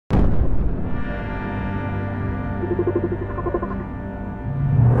Hello,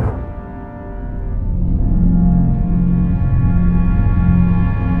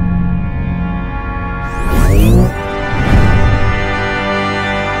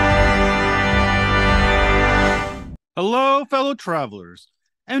 fellow travelers,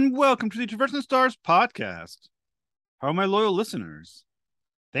 and welcome to the Traversing the Stars podcast. How are my loyal listeners?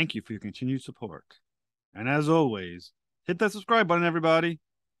 Thank you for your continued support. And as always, hit that subscribe button, everybody.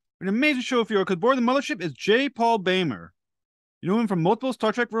 An amazing show for you, because aboard the mothership is J. Paul Boehmer. You know him from multiple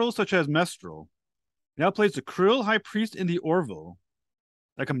Star Trek roles such as Mestral. He now plays the Krill High Priest in the Orville.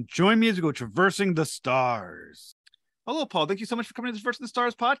 Now come join me as we go traversing the stars. Hello, Paul. Thank you so much for coming to the Traversing the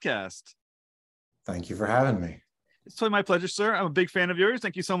Stars podcast. Thank you for having me. It's totally my pleasure, sir. I'm a big fan of yours.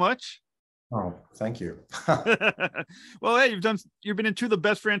 Thank you so much. Oh, thank you. Well, hey, you've been in two of the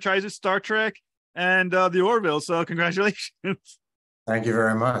best franchises, Star Trek and the Orville. So congratulations. Thank you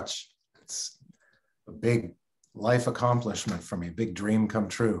very much. It's a big life accomplishment for me. Big dream come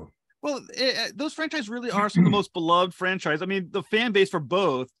true. Well, those franchises really are some of the most beloved franchise. I mean, the fan base for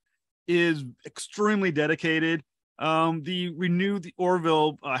both is extremely dedicated. The Renew the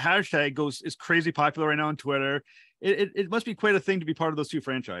Orville hashtag is crazy popular right now on Twitter. It must be quite a thing to be part of those two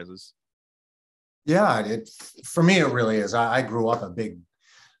franchises. Yeah, for me, it really is. I grew up a big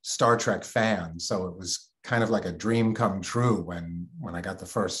Star Trek fan, so it was kind of like a dream come true when I got the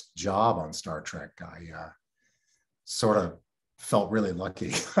first job on Star Trek. I sort of felt really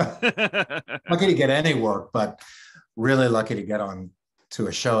lucky. Lucky to get any work, but really lucky to get on to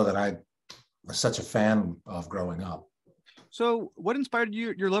a show that I was such a fan of growing up. So what inspired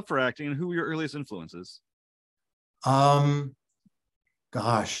your love for acting, and who were your earliest influences? Gosh,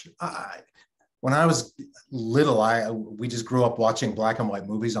 when I was little, we just grew up watching black and white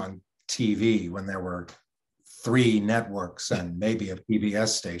movies on TV when there were 3 networks and maybe a PBS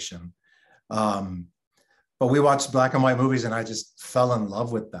station. But we watched black and white movies and I just fell in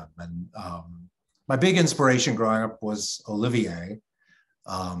love with them. And my big inspiration growing up was Olivier,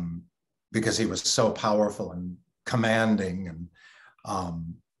 because he was so powerful and commanding,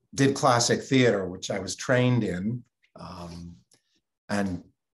 and did classic theater, which I was trained in, and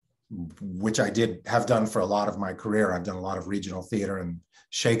which I have done for a lot of my career. I've done a lot of regional theater and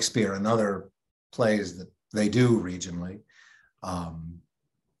Shakespeare and other plays that they do regionally.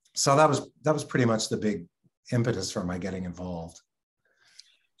 So that was pretty much the big impetus for my getting involved.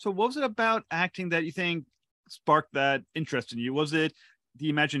 So what was it about acting that you think sparked that interest in you? Was it the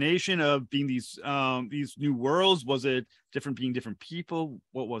imagination of being these new worlds? Was it being different people?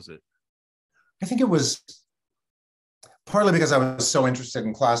 What was it? I think it was partly because I was so interested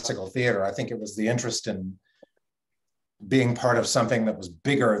in classical theater. I think it was the interest in being part of something that was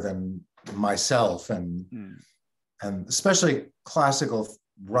bigger than myself, and especially classical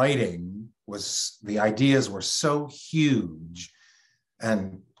writing the ideas were so huge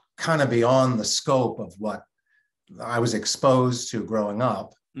and kind of beyond the scope of what I was exposed to growing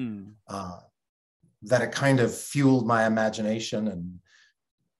up, that it kind of fueled my imagination and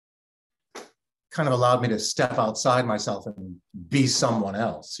kind of allowed me to step outside myself and be someone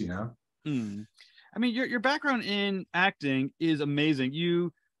else, you know? I mean, your background in acting is amazing.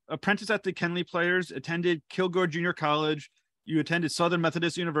 You apprenticed at the Kenley Players, attended Kilgore Junior College, you attended Southern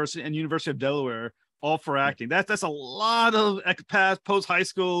Methodist University and University of Delaware, all for acting. That's a lot of post-high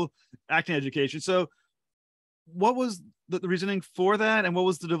school acting education. So what was the reasoning for that, and what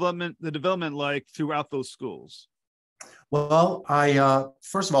was the development like throughout those schools? Well, I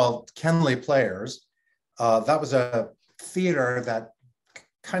first of all, Kenley Players, that was a theater that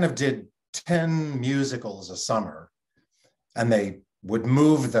kind of did 10 musicals a summer, and they would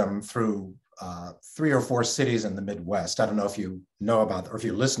move them through 3 or 4 cities in the Midwest. I don't know if you know about, or if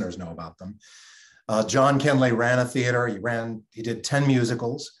your listeners know about them. John Kenley ran a theater. He did 10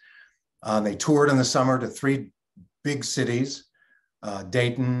 musicals. They toured in the summer to 3 big cities,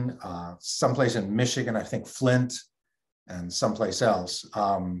 Dayton, someplace in Michigan, I think Flint, and someplace else.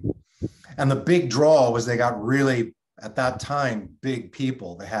 And the big draw was they got really, at that time, big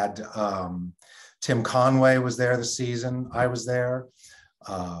people. They had Tim Conway was there this season. I was there.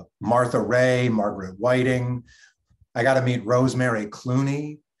 Martha Ray, Margaret Whiting. I got to meet Rosemary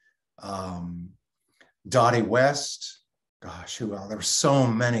Clooney, Dottie West. Gosh, who else? There were so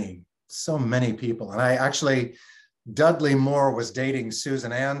many people. And I actually, Dudley Moore was dating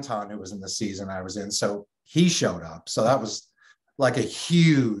Susan Anton, who was in the season I was in. So he showed up. So that was like a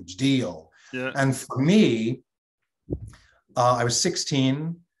huge deal. Yeah. And for me, I was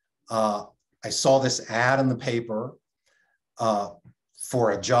 16. I saw this ad in the paper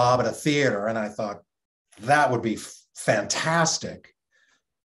for a job at a theater, and I thought that would be fantastic.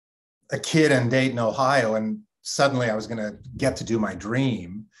 A kid in Dayton, Ohio, and suddenly I was going to get to do my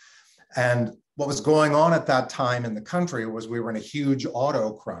dream. And what was going on at that time in the country was we were in a huge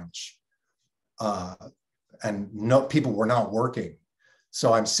auto crunch, and people were not working.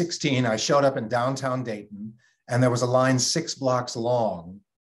 So I'm 16. I showed up in downtown Dayton, and there was a line 6 blocks long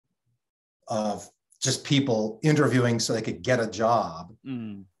of just people interviewing so they could get a job.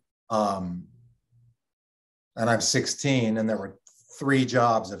 And I'm 16, and there were 3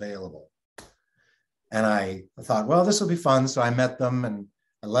 jobs available. And I thought, well, this will be fun. So I met them, and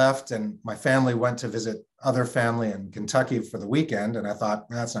I left, and my family went to visit other family in Kentucky for the weekend. And I thought,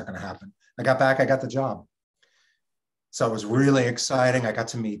 that's not going to happen. I got back, I got the job. So it was really exciting. I got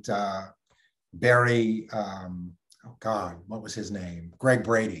to meet Barry, oh God, what was his name? Greg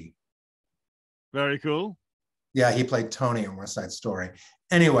Brady. Very cool. Yeah, he played Tony in West Side Story.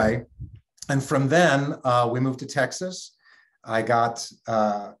 Anyway, and from then we moved to Texas. I got,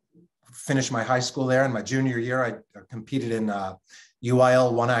 finished my high school there. In my junior year, I competed in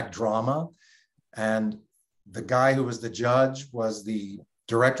UIL one-act drama. And the guy who was the judge was the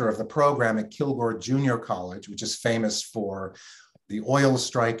director of the program at Kilgore Junior College, which is famous for the oil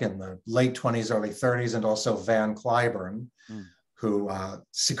strike in the late 20s, early 30s, and also Van Cliburn, who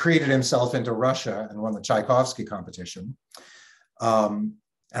secreted himself into Russia and won the Tchaikovsky competition. And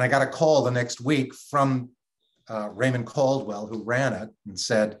I got a call the next week from Raymond Caldwell, who ran it, and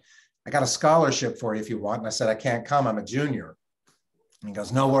said, I got a scholarship for you if you want. And I said, I can't come, I'm a junior. And he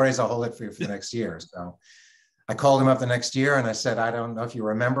goes, no worries, I'll hold it for you for the next year. So I called him up the next year and I said, I don't know if you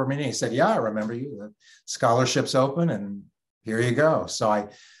remember me. And he said, yeah, I remember you. The scholarship's open and here you go. So I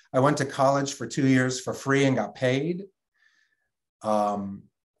went to college for 2 years for free and got paid. And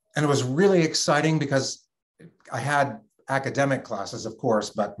it was really exciting because I had academic classes, of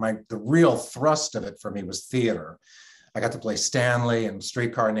course, but the real thrust of it for me was theater. I got to play Stanley in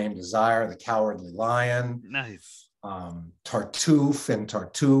Streetcar Named Desire, The Cowardly Lion. Nice. Tartuffe and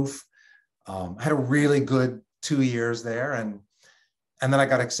Tartuffe. I had a really good 2 years there. And then I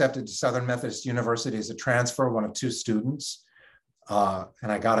got accepted to Southern Methodist University as a transfer, one of 2 students. And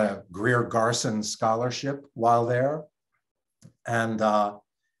I got a Greer Garson scholarship while there. And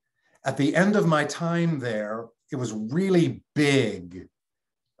at the end of my time there, it was really big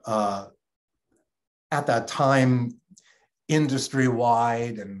at that time,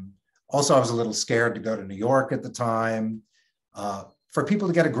 industry-wide. And also I was a little scared to go to New York at the time, for people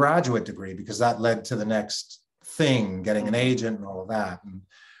to get a graduate degree, because that led to the next thing, getting an agent and all of that. And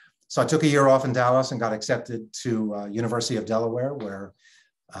so I took a year off in Dallas and got accepted to University of Delaware, where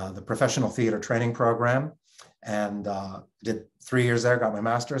the professional theater training program, and did 3 years there, got my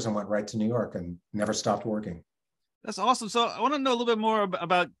master's, and went right to New York and never stopped working. That's awesome. So I want to know a little bit more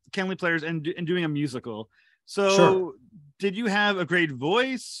about Kenley Players and doing a musical. So Sure. Did you have a great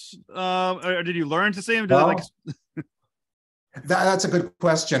voice, or did you learn to sing? That's a good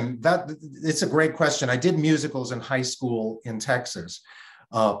question. It's a great question. I did musicals in high school in Texas.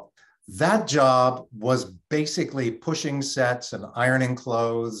 That job was basically pushing sets and ironing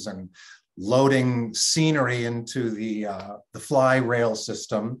clothes and loading scenery into the fly rail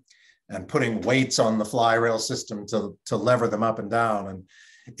system and putting weights on the fly rail system to lever them up and down. And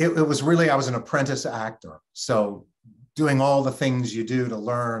it was really, I was an apprentice actor. So doing all the things you do to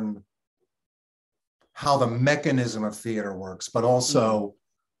learn how the mechanism of theater works, but also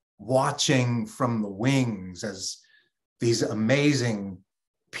watching from the wings as these amazing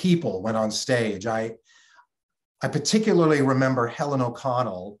people went on stage. I particularly remember Helen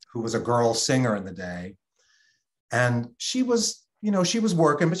O'Connell, who was a girl singer in the day. And she was, she was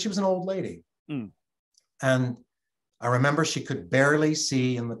working, but she was an old lady. And I remember she could barely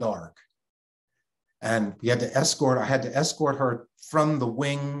see in the dark. And I had to escort her from the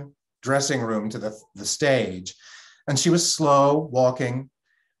wing dressing room to the stage. And she was slow walking.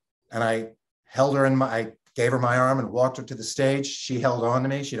 And I held her I gave her my arm and walked her to the stage. She held on to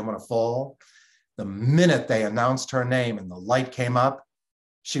me. She didn't want to fall. The minute they announced her name and the light came up,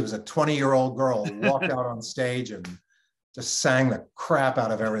 she was a 20-year-old girl, walked out on stage and just sang the crap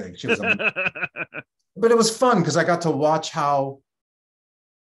out of everything. She was but it was fun because I got to watch how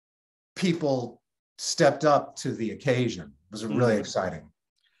people stepped up to the occasion. It was really exciting.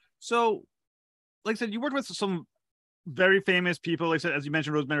 So, like I said, you worked with some very famous people. Like I said, as you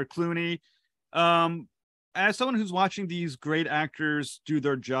mentioned, Rosemary Clooney. As someone who's watching these great actors do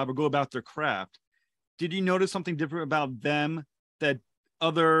their job or go about their craft, did you notice something different about them that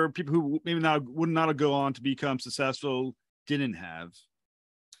other people who maybe would not go on to become successful didn't have?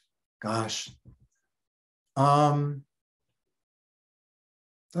 Gosh.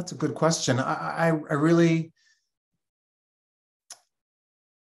 That's a good question. I really,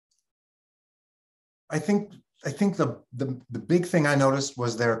 I think I think the big thing I noticed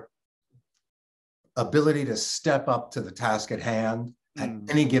was their ability to step up to the task at hand at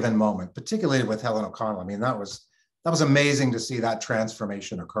any given moment, particularly with Helen O'Connell. I mean, that was amazing to see that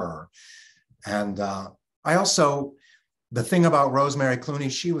transformation occur. And I also, the thing about Rosemary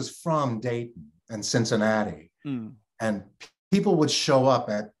Clooney, she was from Dayton and Cincinnati, and people would show up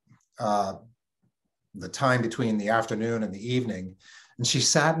at the time between the afternoon and the evening, and she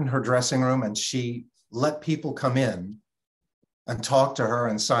sat in her dressing room and she let people come in and talk to her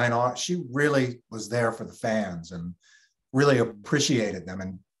and sign on. She really was there for the fans and really appreciated them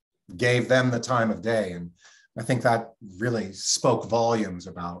and gave them the time of day. And I think that really spoke volumes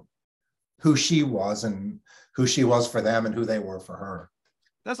about who she was and who she was for them and who they were for her.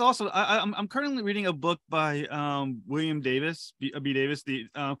 That's awesome. I'm currently reading a book by William Davis, B. Davis. He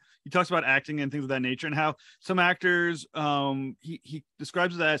talks about acting and things of that nature, and how some actors, he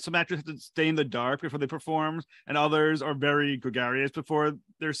describes that some actors have to stay in the dark before they perform, and others are very gregarious before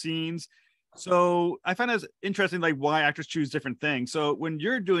their scenes. So I find it interesting, like why actors choose different things. So when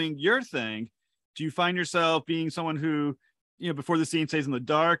you're doing your thing, do you find yourself being someone who, before the scene stays in the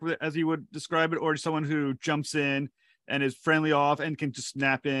dark, as you would describe it, or someone who jumps in and is friendly off and can just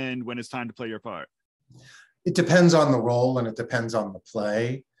snap in when it's time to play your part? It depends on the role and it depends on the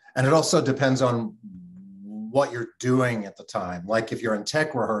play. And it also depends on what you're doing at the time. Like if you're in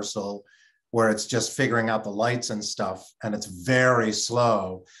tech rehearsal, where it's just figuring out the lights and stuff, and it's very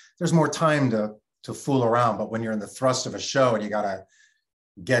slow, there's more time to fool around. But when you're in the thrust of a show and you got to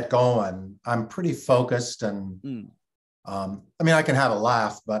get going, I'm pretty focused. And I mean, I can have a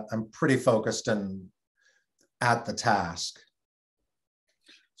laugh, but I'm pretty focused and at the task.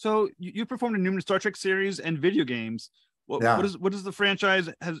 So you performed in numerous Star Trek series and video games. What does the franchise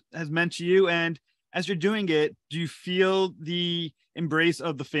has meant to you? And as you're doing it, do you feel the embrace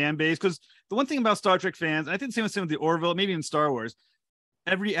of the fan base? Because the one thing about Star Trek fans, and I think the same with the Orville, maybe in Star Wars,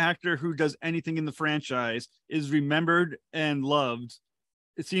 every actor who does anything in the franchise is remembered and loved,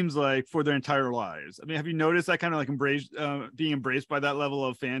 it seems like, for their entire lives. I mean, have you noticed that kind of like being embraced by that level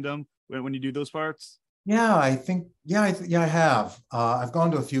of fandom when you do those parts? Yeah, I think, I have. I've gone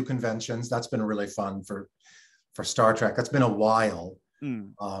to a few conventions. That's been really fun for Star Trek. That's been a while.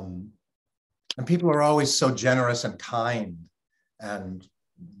 And people are always so generous and kind, and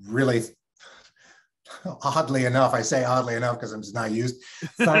really, oddly enough, I say oddly enough because I'm just not used,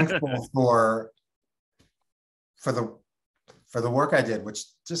 thankful for the work I did, which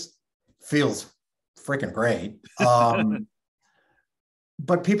just feels freaking great.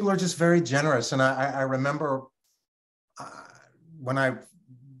 But people are just very generous. And I remember when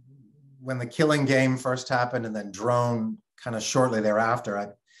the Killing Game first happened, and then Drone kind of shortly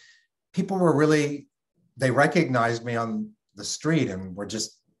thereafter, people were really, they recognized me on the street and were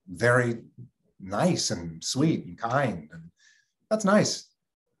just very nice and sweet and kind. And that's nice.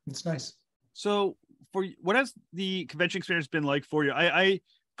 It's nice. So what has the convention experience been like for you? I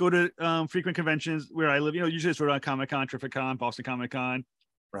go to frequent conventions where I live, usually it's Rhode Island Comic-Con, Terrific-Con, Boston Comic-Con.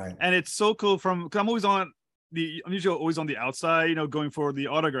 Right. And it's so cool because I'm usually always on the outside, going for the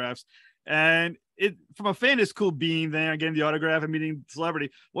autographs. And from a fan, it's cool being there and getting the autograph and meeting the celebrity.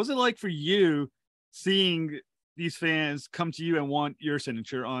 What's it like for you seeing these fans come to you and want your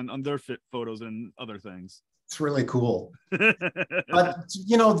signature on their photos and other things? It's really cool. But,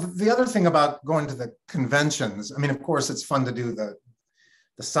 the other thing about going to the conventions, I mean, of course, it's fun to do the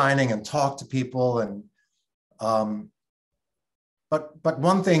signing and talk to people. And,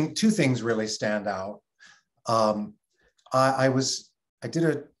 but two things really stand out. I did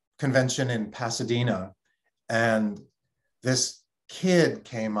a convention in Pasadena, and this kid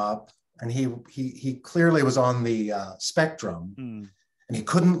came up, and he clearly was on the spectrum, and he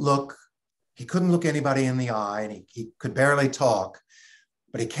couldn't look anybody in the eye, and he could barely talk,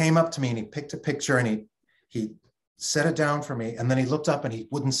 but he came up to me and he picked a picture and he set it down for me, and then he looked up and he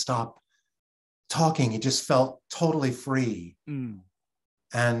wouldn't stop talking. He just felt totally free.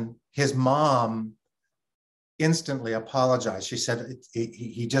 And his mom instantly apologized. She said,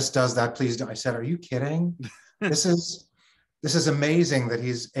 he just does that, please don't. I said, are you kidding? This is amazing that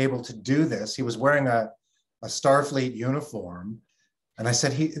he's able to do this. He was wearing a Starfleet uniform. And I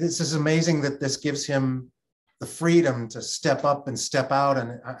said, this is amazing that this gives him the freedom to step up and step out.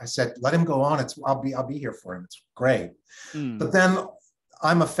 And I said, let him go on. I'll be here for him. It's great. But then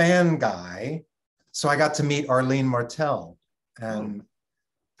I'm a fan guy, so I got to meet Arlene Martell, and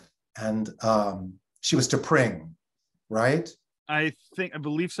she was T'Pring, right? I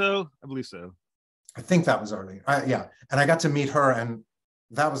believe so. I think that was Arlene. Yeah. And I got to meet her, and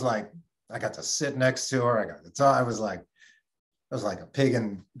that was like, I got to sit next to her. I was like a pig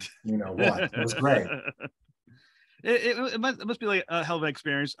in, what. It was great. It must be like a hell of an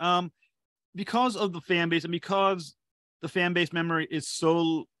experience. Because of the fan base and because the fan base memory is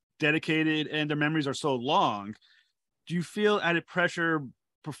so dedicated and their memories are so long, do you feel added pressure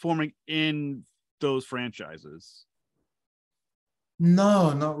performing in those franchises?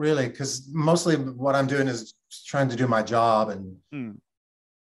 No, not really, because mostly what I'm doing is trying to do my job and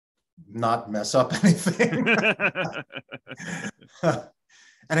not mess up anything.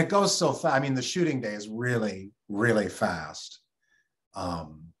 And it goes so fast. I mean, the shooting day is really, really fast.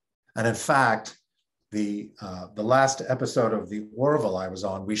 And in fact, the last episode of the Orville I was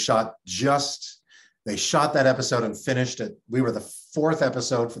on, they shot that episode and finished it. We were the fourth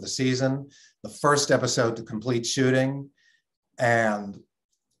episode for the season, the first episode to complete shooting. And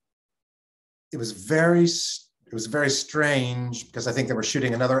it was very strange because I think they were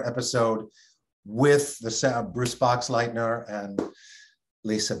shooting another episode with the Bruce Boxleitner and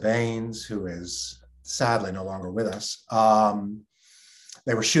Lisa Baines, who is sadly no longer with us.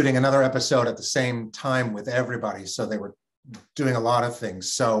 They were shooting another episode at the same time with everybody. So they were doing a lot of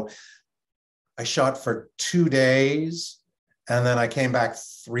things. So I shot for 2 days and then I came back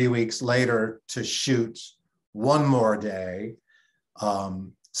 3 weeks later to shoot one more day.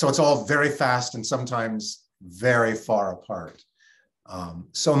 So it's all very fast and sometimes very far apart.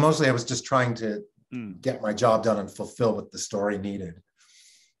 So mostly I was just trying to get my job done and fulfill what the story needed.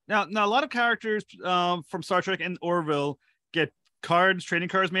 Now a lot of characters from Star Trek and Orville get trading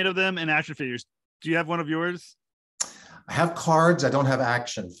cards made of them, and action figures. Do you have one of yours? I have cards. I don't have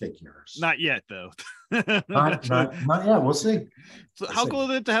action figures. Not yet, though. not yet. We'll see. So how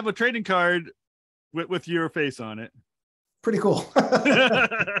cool is it to have a trading card with your face on it? Pretty cool.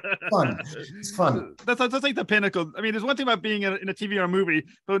 Fun. It's fun. That's like the pinnacle. I mean, there's one thing about being in a TV or a movie,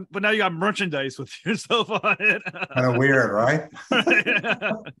 but now you got merchandise with yourself on it. Kind of weird, right?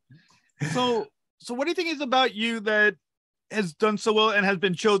 So what do you think is about you that has done so well and has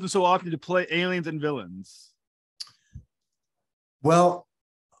been chosen so often to play aliens and villains? Well,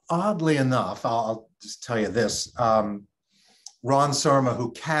 oddly enough, I'll just tell you this. Ron Surma,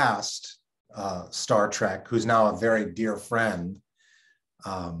 who cast Star Trek, who's now a very dear friend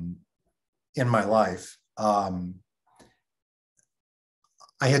in my life. I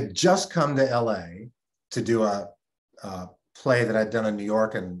had just come to LA to do a play that I'd done in New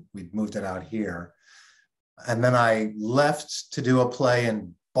York, and we'd moved it out here. And then I left to do a play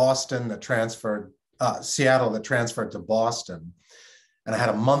in Boston that transferred, Seattle that transferred to Boston. And I had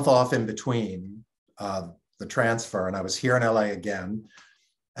a month off in between the transfer, and I was here in LA again.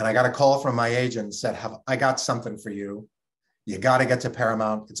 And I got a call from my agent and said, I got something for you. You got to get to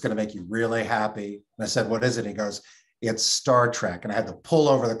Paramount. It's going to make you really happy. And I said, what is it? He goes, it's Star Trek. And I had to pull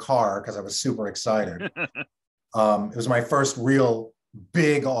over the car because I was super excited. It was my first real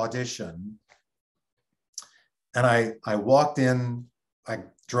big audition. And I walked in, I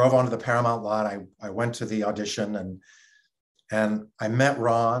drove onto the Paramount lot. I went to the audition and I met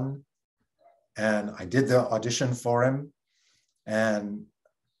Ron and I did the audition for him and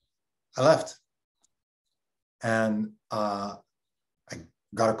I left. And I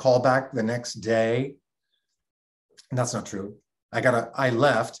got a call back the next day. And that's not true. I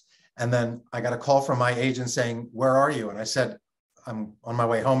left and then I got a call from my agent saying, where are you? And I said, I'm on my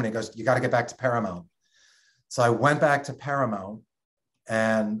way home. And he goes, you got to get back to Paramount. So I went back to Paramount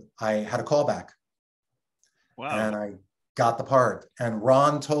and I had a call back. Wow. And I got the part. And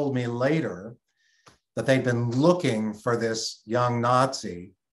Ron told me later that they'd been looking for this young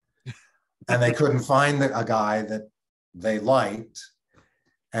Nazi and they couldn't find a guy that they liked.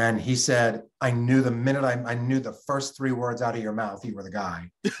 And he said, I knew the minute I knew the first 3 words out of your mouth, you were the guy.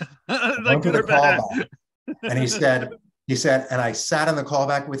 Went to the callback. And he said, and I sat in the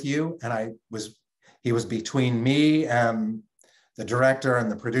callback with you, and he was between me and the director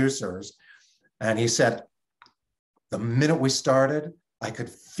and the producers. And he said, the minute we started, I could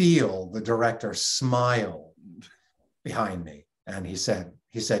feel the director smile behind me. And he said,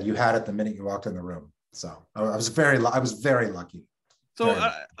 you had it the minute you walked in the room. So I was very lucky. So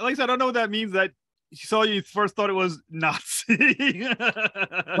like I said, I don't know what that means, that she saw you first thought it was Nazi.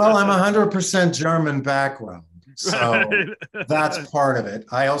 Well, I'm 100% German background. So right. That's part of it.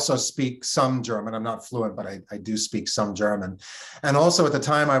 I also speak some German. I'm not fluent, but I do speak some German. And also at the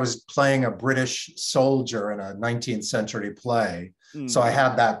time I was playing a British soldier in a 19th century play. So I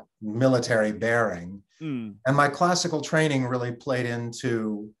had that military bearing. And my classical training really played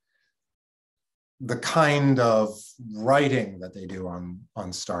into the kind of writing that they do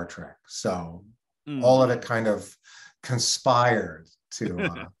on Star Trek. So all of it kind of conspired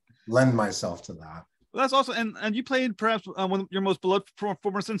to lend myself to that. Well, that's awesome. And you played perhaps one of your most beloved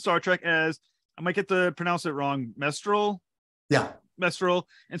performers in Star Trek as I might get to pronounce it wrong, Mestral? Yeah. Mestral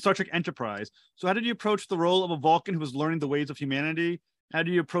in Star Trek Enterprise. So how did you approach the role of a Vulcan who was learning the ways of humanity? How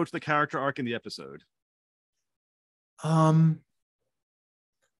do you approach the character arc in the episode?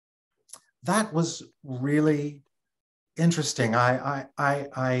 That was really interesting. To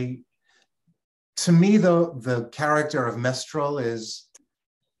me, though, the character of Mestral is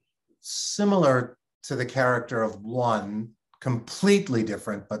similar to the character of One, completely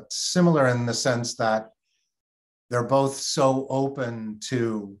different, but similar in the sense that they're both so open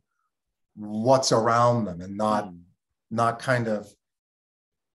to what's around them and not kind of,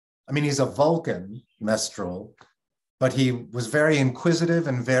 I mean, he's a Vulcan, Mestral, but he was very inquisitive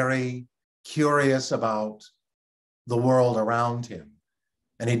and very curious about the world around him.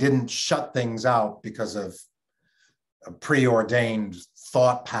 And he didn't shut things out because of a preordained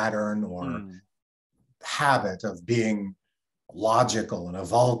thought pattern or habit of being logical and a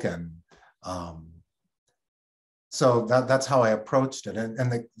Vulcan. So that's how I approached it.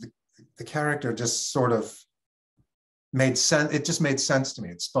 And the character just sort of made sense. It just made sense to me.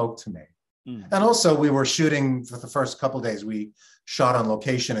 It spoke to me. And also we were shooting for the first couple of days. We shot on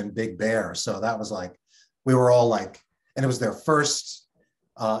location in Big Bear. So that was like, we were all like, and it was their first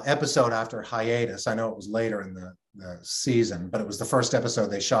episode after hiatus. I know it was later in the season, but it was the first episode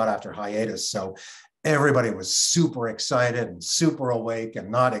they shot after hiatus. So everybody was super excited and super awake and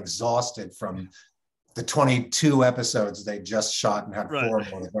not exhausted from the 22 episodes they just shot and had 4 more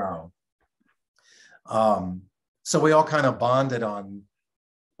to go. So we all kind of bonded on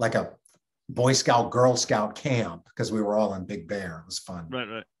like a Boy Scout, Girl Scout camp because we were all in Big Bear. It was fun.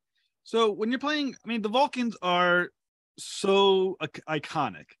 Right. So when you're playing, I mean, the Vulcans are so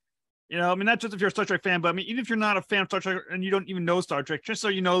iconic. You know, I mean, not just if you're a Star Trek fan, but I mean, even if you're not a fan of Star Trek and you don't even know Star Trek, just so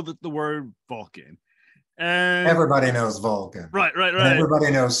you know the word Vulcan. And everybody knows Vulcan. Right. And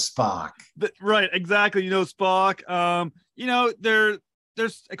everybody knows Spock. Right, exactly. You know, Spock. You know, they're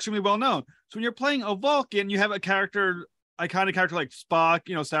extremely well known. So when you're playing a Vulcan, you have a character, iconic character like Spock,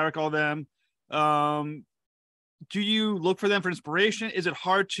 you know, Sarek, all them. Do you look for them for inspiration? Is it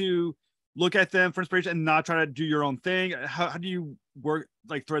hard to look at them for inspiration and not try to do your own thing? How do you work,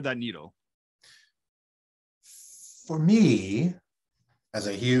 like, thread that needle? For me, as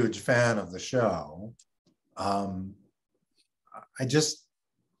a huge fan of the show, I just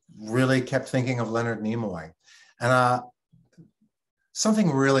really kept thinking of Leonard Nimoy. And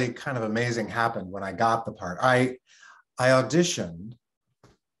something really kind of amazing happened when I got the part. I auditioned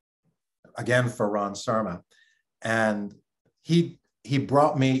again for Ron Sarma, and he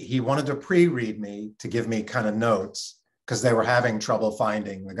wanted to pre-read me to give me kind of notes because they were having trouble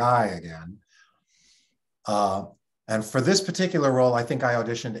finding the guy again. And for this particular role, I think I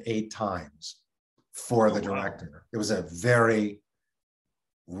auditioned 8 times for the director. It was a very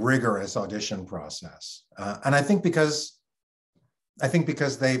rigorous audition process. And I think because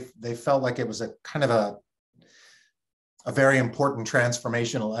they felt like it was a kind of a very important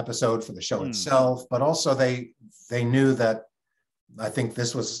transformational episode for the show itself, but also they knew that I think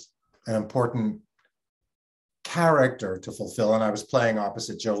this was an important character to fulfill. And I was playing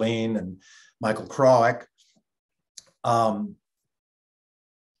opposite Jolene and Michael Crowick.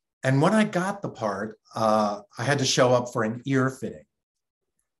 And when I got the part, I had to show up for an ear fitting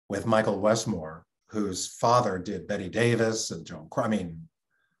with Michael Westmore, whose father did Betty Davis and Joan Crawford. I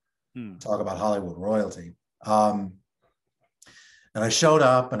mean, talk about Hollywood royalty. And I showed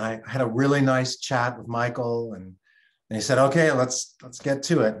up and I had a really nice chat with Michael, and he said, okay, let's get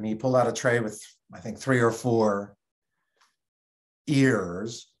to it. And he pulled out a tray with, I think, 3 or 4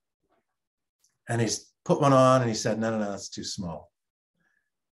 ears. And he's put one on and he said, no, that's too small.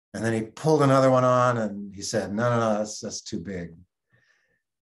 And then he pulled another one on and he said, no, that's too big. A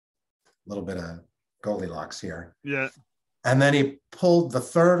little bit of Goldilocks here. Yeah. And then he pulled the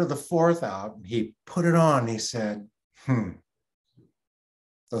 3rd or the 4th out and he put it on. And he said,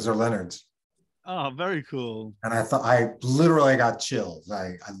 those are Leonard's. Oh, very cool. And I literally got chills.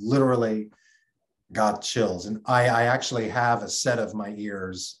 I literally got chills. And I actually have a set of my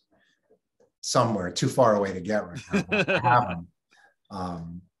ears somewhere, too far away to get right now. I have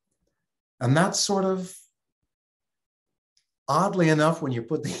them. And that's sort of, oddly enough, when you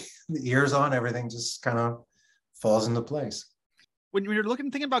put the ears on, everything just kind of falls into place. When you're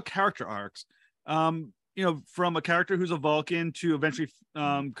thinking about character arcs, you know, from a character who's a Vulcan to eventually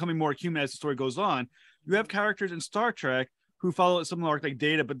becoming more human as the story goes on, you have characters in Star Trek who follow a similar arc like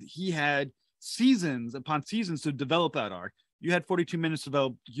Data, but he had seasons upon seasons to develop that arc. You had 42 minutes to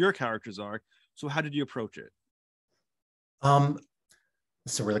develop your character's arc. So how did you approach it?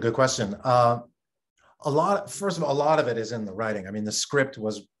 That's a really good question. First of all, a lot of it is in the writing. I mean, the script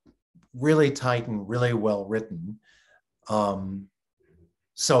was really tight and really well written.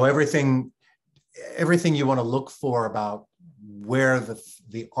 So everything you want to look for about where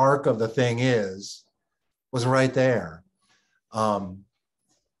the arc of the thing was right there.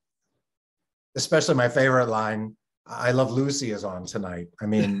 Especially my favorite line, "I Love Lucy" is on tonight. I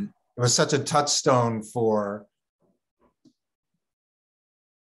mean, it was such a touchstone for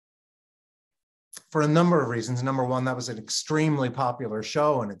a number of reasons. Number one, that was an extremely popular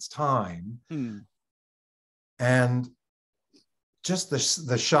show in its time. And just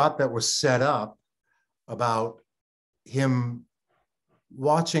the shot that was set up about him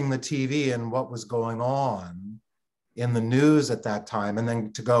watching the TV and what was going on in the news at that time, and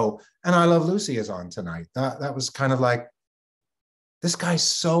then to go, "And I Love Lucy" is on tonight. That was kind of like, this guy's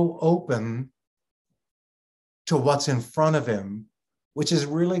so open to what's in front of him, which is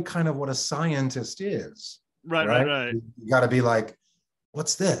really kind of what a scientist is. Right. You got to be like,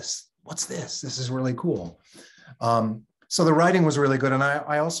 what's this? This is really cool. So the writing was really good. And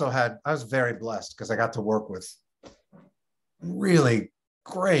I was very blessed because I got to work with really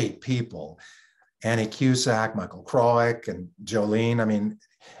great people. Annie Cusack, Michael Kroick, and Jolene. I mean,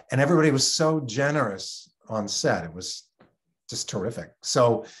 and everybody was so generous on set. It was just terrific.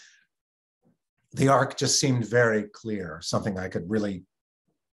 So the arc just seemed very clear, something I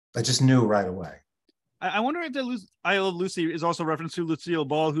just knew right away. I wonder if "I Love Lucy" is also a reference to Lucille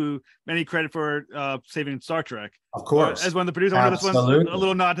Ball, who many credit for saving Star Trek. Of course. As one of the producers. Absolutely. This one, a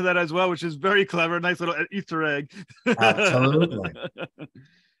little nod to that as well, which is very clever. Nice little Easter egg. Absolutely.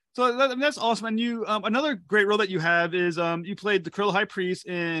 So that's awesome. And you, another great role that you have is you played the Krill High Priest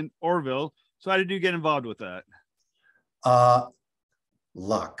in Orville. So how did you get involved with that?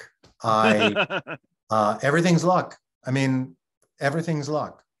 Luck. Everything's luck. I mean, everything's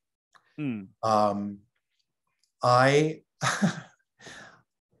luck. I,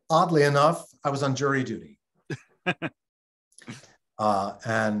 oddly enough, I was on jury duty.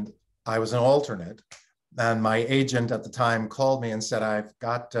 And I was an alternate. And my agent at the time called me and said, "I've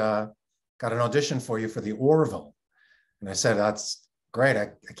got an audition for you for the Orville." And I said, "That's great.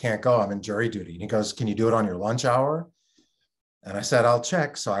 I can't go. I'm in jury duty." And he goes, "Can you do it on your lunch hour?" And I said, "I'll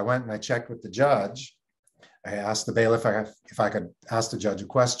check." So I went and I checked with the judge. I asked the bailiff if I could ask the judge a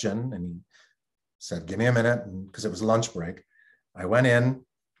question. And he said, "Give me a minute," because it was lunch break. I went in.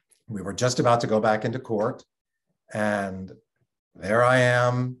 We were just about to go back into court. And there I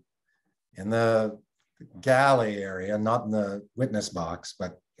am in the galley area, not in the witness box,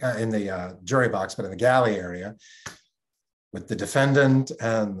 but in the jury box, but in the galley area, with the defendant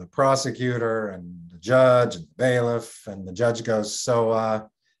and the prosecutor and the judge and the bailiff. And the judge goes, "So I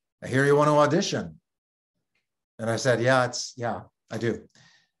hear you want to audition." And I said, yeah, I do.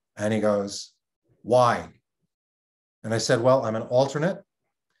 And he goes, "Why?" And I said, "Well, I'm an alternate.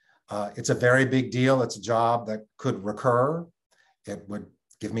 It's a very big deal. It's a job that could recur. It would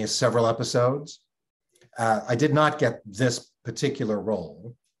give me several episodes. I did not get this particular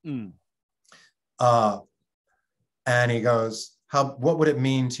role." And he goes, "What would it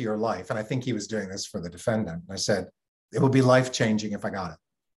mean to your life?" And I think he was doing this for the defendant. And I said, "It would be life-changing if I got it.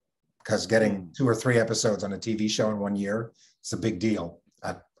 Because getting 2 or 3 episodes on a TV show in 1 year, it's a big deal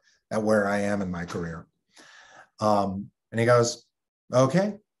at where I am in my career." And he goes,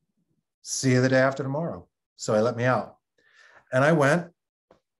 "Okay, see you the day after tomorrow." So he let me out. And I went,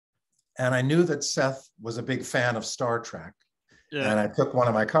 and I knew that Seth was a big fan of Star Trek. Yeah. And I took one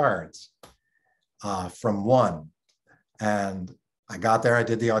of my cards from one. And I got there, I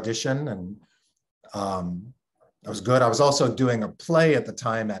did the audition, and I was good. I was also doing a play at the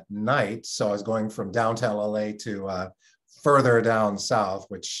time at night. So I was going from downtown LA to further down south,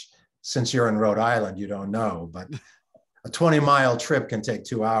 which, since you're in Rhode Island, you don't know, but a 20-mile trip can take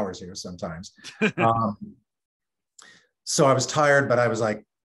 2 hours here sometimes. So I was tired, but I was like,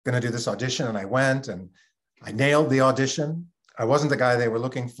 going to do this audition. And I went and I nailed the audition. I wasn't the guy they were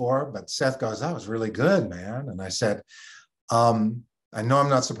looking for, but Seth goes, "That was really good, man." And I said, "I know I'm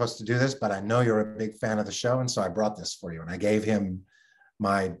not supposed to do this, but I know you're a big fan of the show. And so I brought this for you." And I gave him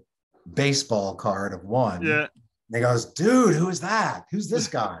my baseball card of one. Yeah. And he goes, "Dude, who is that? Who's this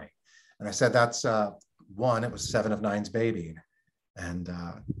guy?" And I said, "That's one. It was 7 of 9's baby." And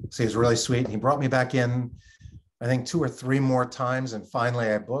so he was really sweet. And he brought me back in, I think 2 or 3 more times. And finally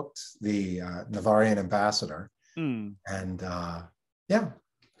I booked the Navarian ambassador. And yeah.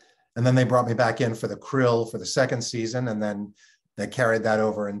 And then they brought me back in for the Krill for the 2nd season. And then they carried that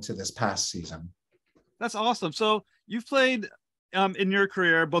over into this past season. That's awesome. So you've played in your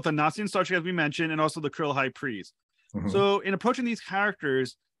career both a Nazi and Star Trek, as we mentioned, and also the Krill High Priest. So in approaching these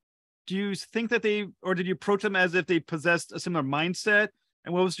characters, do you think that did you approach them as if they possessed a similar mindset?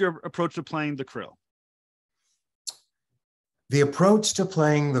 And what was your approach to playing the Krill? The approach to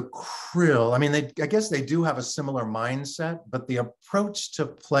playing the Krill, I mean, I guess they do have a similar mindset, but the approach to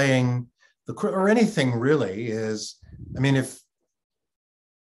playing the Krill, or anything really, is, I mean,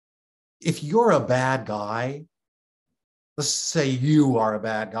 if you're a bad guy, let's say you are a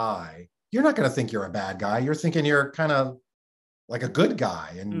bad guy, you're not going to think you're a bad guy. You're thinking you're kind of like a good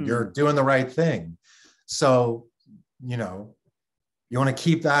guy and you're doing the right thing. So, you want to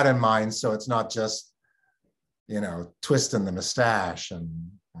keep that in mind. So it's not just, twisting the mustache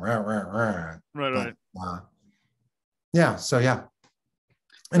and Right. yeah. So, yeah.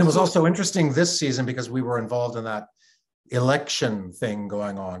 And it was also interesting this season because we were involved in that election thing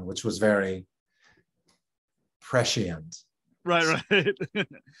going on, which was very prescient. Right. Like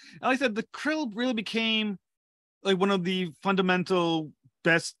I said, the Krill really became like one of the fundamental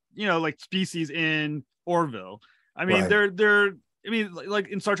best, like species in Orville. I mean, Right. they're I mean, like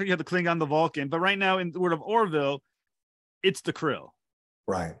in Star Trek, you have the Klingon, the Vulcan, but right now in the world of Orville, it's the Krill.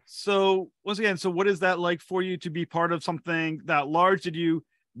 Right. So once again, so what is that like for you to be part of something that large? Did you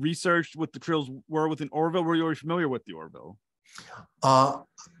research what the Krills were within Orville? Were you already familiar with the Orville?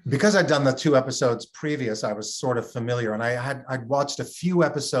 Because I'd done the 2 episodes previous, I was sort of familiar, and I'd watched a few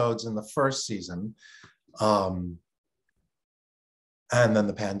episodes in the first season, and then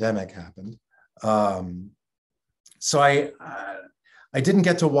the pandemic happened. So I didn't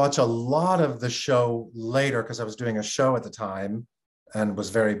get to watch a lot of the show later because I was doing a show at the time and was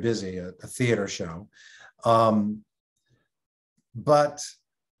very busy, a theater show. But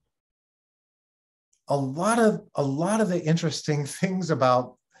a lot of the interesting things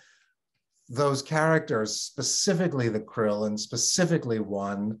about those characters, specifically the Krill and specifically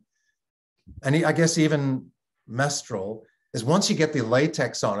one, and I guess even Mestral, is once you get the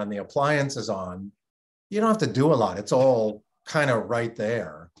latex on and the appliances on, you don't have to do a lot. It's all kind of right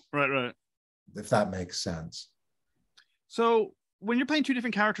there. Right. If that makes sense. So when you're playing 2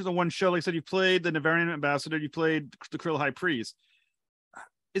 different characters on one show, like I said, you played the Navarian ambassador, you played the Krill High Priest.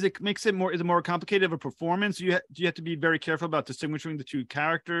 Is it more complicated of a performance? Do you have to be very careful about distinguishing the 2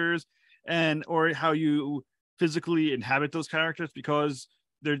 characters or how you physically inhabit those characters, because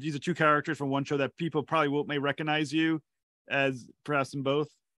these are 2 characters from one show that people probably may recognize you as perhaps in both?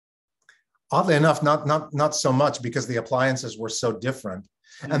 Oddly enough, not so much, because the appliances were so different,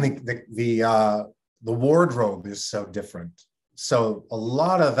 and the wardrobe is so different. So a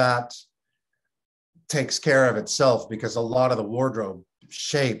lot of that takes care of itself, because a lot of the wardrobe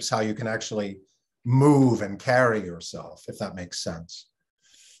shapes how you can actually move and carry yourself, if that makes sense.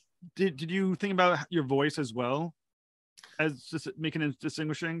 Did you think about your voice as well as just making it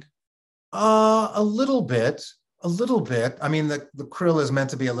distinguishing? A little bit. I mean, the Krill is meant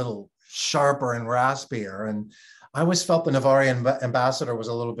to be a little sharper and raspier, and I always felt the Navarian ambassador was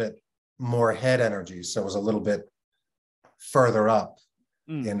a little bit more head energy, so it was a little bit further up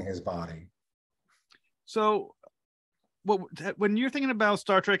in his body. So when you're thinking about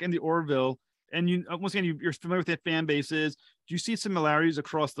Star Trek and the Orville, and once again you're familiar with their fan bases, do you see similarities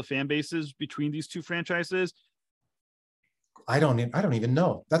across the fan bases between these 2 franchises? I don't even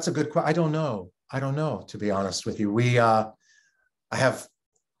know. That's a good question. I don't know, to be honest with you. I have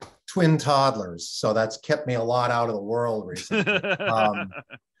twin toddlers, so that's kept me a lot out of the world recently.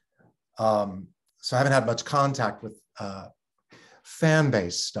 So I haven't had much contact with fan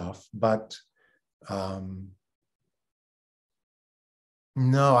base stuff, but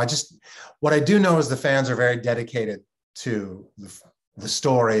no, what I do know is the fans are very dedicated to the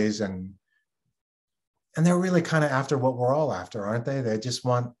stories, and they're really kind of after what we're all after, aren't they? They just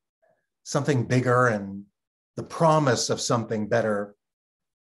want something bigger and the promise of something better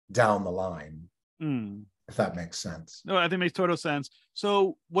down the line, if that makes sense. No, I think it makes total sense.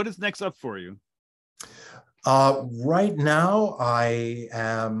 So what is next up for you? Right now, I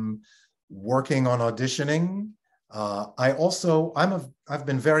am working on auditioning. I've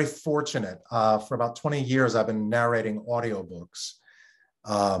been very fortunate. For about 20 years, I've been narrating audiobooks.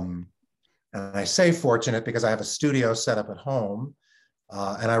 And I say fortunate because I have a studio set up at home,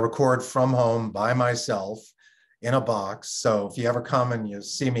 and I record from home by myself in a box. So if you ever come and you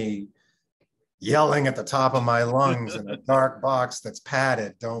see me yelling at the top of my lungs in a dark box that's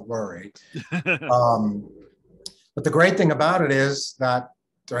padded, don't worry. But the great thing about it is that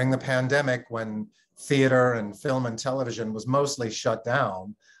during the pandemic, when theater and film and television was mostly shut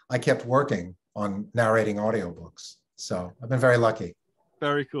down, I kept working on narrating audiobooks. So I've been very lucky.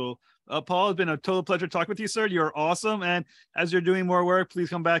 Very cool. Paul, it's been a total pleasure talking with you, sir. You're awesome. And as you're doing more work, please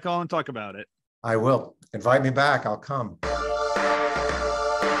come back on and talk about it. I will. Invite me back. I'll come.